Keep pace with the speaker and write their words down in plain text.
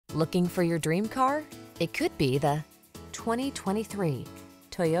Looking for your dream car? It could be the 2023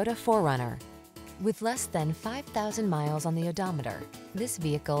 Toyota 4Runner. With less than 5,000 miles on the odometer, this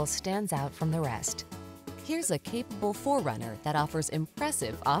vehicle stands out from the rest. Here's a capable 4Runner that offers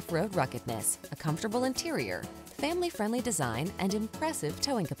impressive off-road ruggedness, a comfortable interior, family-friendly design, and impressive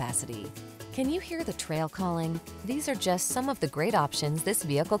towing capacity. Can you hear the trail calling? These are just some of the great options this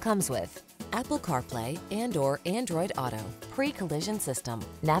vehicle comes with: Apple CarPlay and/or Android Auto, pre-collision system,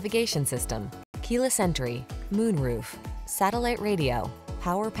 navigation system, keyless entry, moonroof, satellite radio,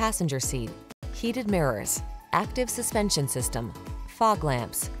 power passenger seat, heated mirrors, active suspension system, fog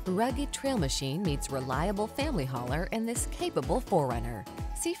lamps. Rugged Trail Machine meets reliable family hauler in this capable 4Runner.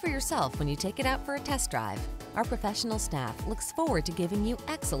 See for yourself when you take it out for a test drive. Our professional staff looks forward to giving you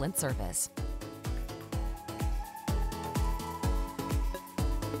excellent service.